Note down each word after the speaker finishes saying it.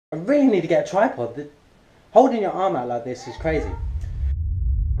I really need to get a tripod. Holding your arm out like this is crazy.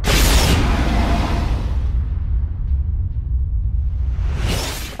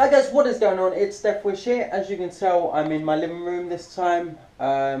 Hi guys, what is going on? It's Deathwish here. As you can tell, I'm in my living room this time.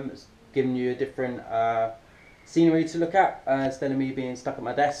 Giving you a different scenery to look at instead of me being stuck at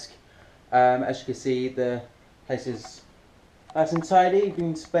my desk. As you can see, the place is nice and tidy.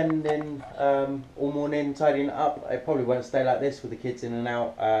 Been spending all morning tidying it up. I probably won't stay like this with the kids in and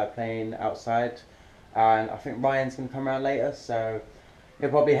out playing outside. And I think Ryan's going to come around later, so he'll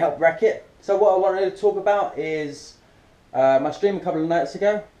probably help wreck it. So what I wanted to talk about is my stream a couple of nights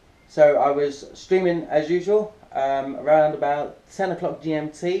ago. So I was streaming as usual around about 10 o'clock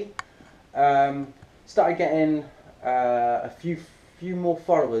GMT. Started getting a few more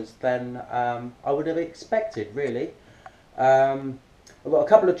followers than I would have expected, really. I've got a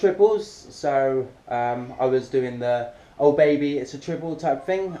couple of triples, so I was doing the "oh baby, it's a triple" type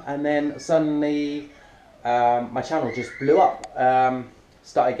thing, and then suddenly my channel just blew up.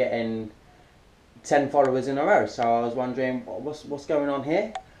 Started getting 10 followers in a row, so I was wondering what's going on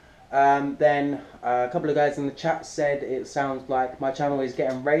here. Then a couple of guys in the chat said it sounds like my channel is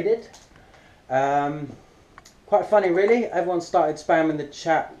getting raided. Quite funny, really. Everyone started spamming the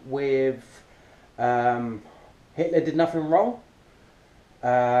chat with Hitler did nothing wrong.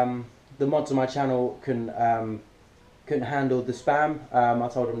 The mods on my channel couldn't handle the spam. I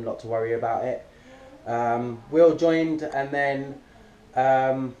told them not to worry about it. We all joined, and then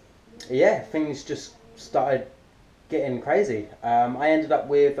yeah, things just started getting crazy. I ended up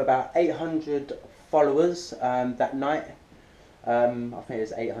with about 800 followers that night. I think it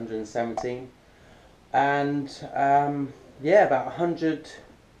was 817, and yeah, about 100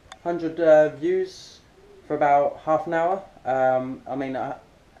 views for about half an hour. I mean,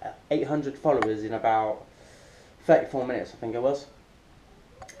 800 followers in about 34 minutes, I think it was.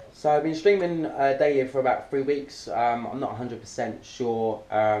 So I've been streaming daily for about 3 weeks. I'm not 100% sure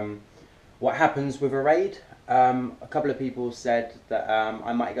what happens with a raid. A couple of people said that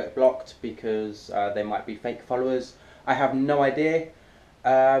I might get blocked because they might be fake followers. I have no idea.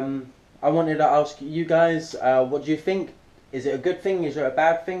 I wanted to ask you guys, what do you think? Is it a good thing? Is it a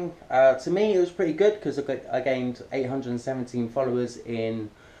bad thing? To me, it was pretty good because I gained 817 followers in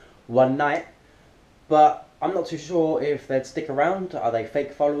one night. But I'm not too sure if they'd stick around. Are they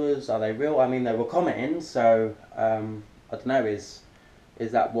fake followers? Are they real? I mean, they were commenting, so I don't know. Is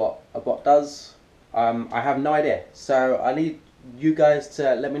that what a bot does? I have no idea. So I need you guys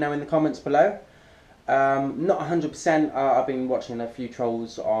to let me know in the comments below. Not 100%. I've been watching a few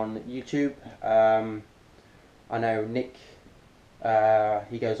trolls on YouTube. I know Nick.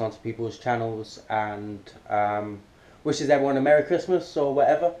 He goes onto people's channels and wishes everyone a Merry Christmas or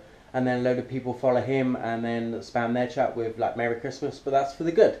whatever, and then a load of people follow him and then spam their chat with like Merry Christmas, but that's for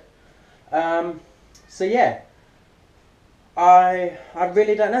the good. So yeah, I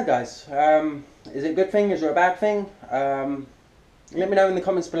really don't know, guys. Is it a good thing? Is it a bad thing? Let me know in the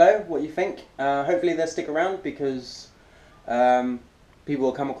comments below what you think. Hopefully they'll stick around because people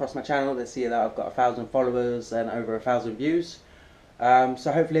will come across my channel. They see that I've got 1,000 followers and over 1,000 views.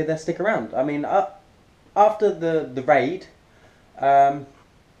 So hopefully they'll stick around. I mean, after the raid, a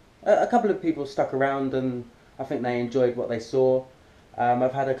couple of people stuck around and I think they enjoyed what they saw.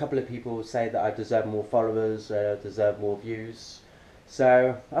 I've had a couple of people say that I deserve more followers, deserve more views.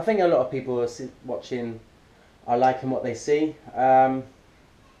 So I think a lot of people are watching are liking what they see. So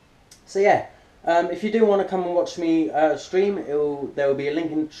yeah, if you do want to come and watch me stream, there will be a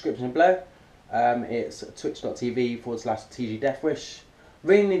link in the description below. It's twitch.tv/TGDeathwish.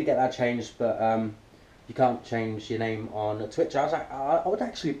 Really need to get that changed, but you can't change your name on Twitch. I would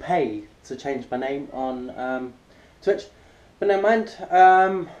actually pay to change my name on Twitch, but never mind.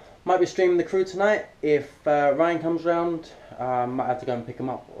 Might be streaming the crew tonight. If Ryan comes round, might have to go and pick him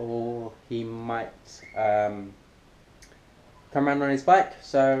up, or he might come round on his bike.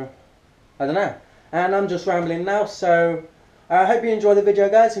 So I don't know. And I'm just rambling now. So I hope you enjoy the video,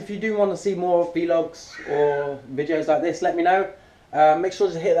 guys. If you do want to see more vlogs or videos like this, let me know. Make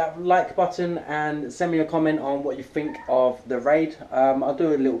sure to hit that like button and send me a comment on what you think of the raid. I'll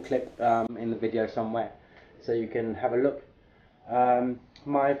do a little clip in the video somewhere so you can have a look.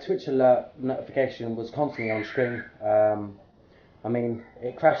 My Twitch alert notification was constantly on screen. I mean,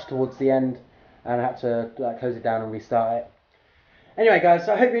 it crashed towards the end and I had to close it down and restart it. Anyway, guys,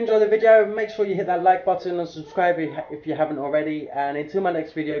 so I hope you enjoyed the video. Make sure you hit that like button and subscribe if you haven't already. And until my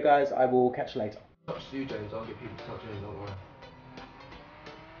next video, guys, I will catch you later. Touch you, James. I'll get people to touch James, don't worry.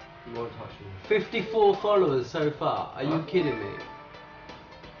 He won't touch you. 54 followers so far. Are you kidding me?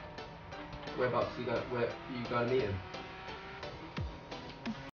 Whereabouts you go? Where you going to meet him?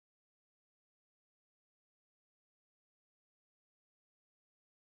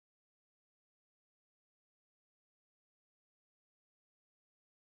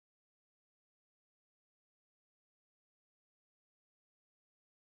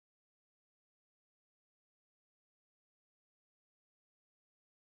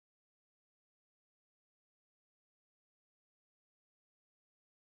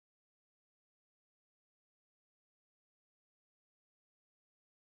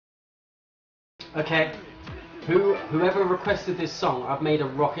 Okay. Whoever requested this song, I've made a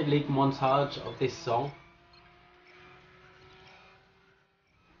Rocket League montage of this song.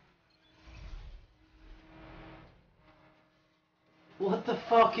 What the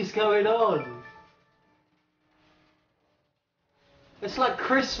fuck is going on? It's like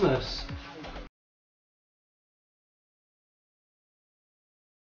Christmas.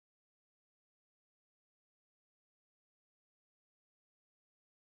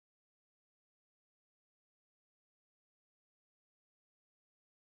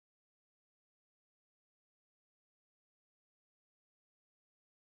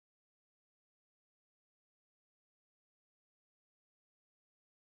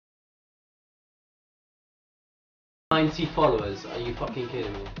 '90 followers. Are you fucking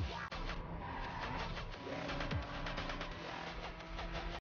kidding me?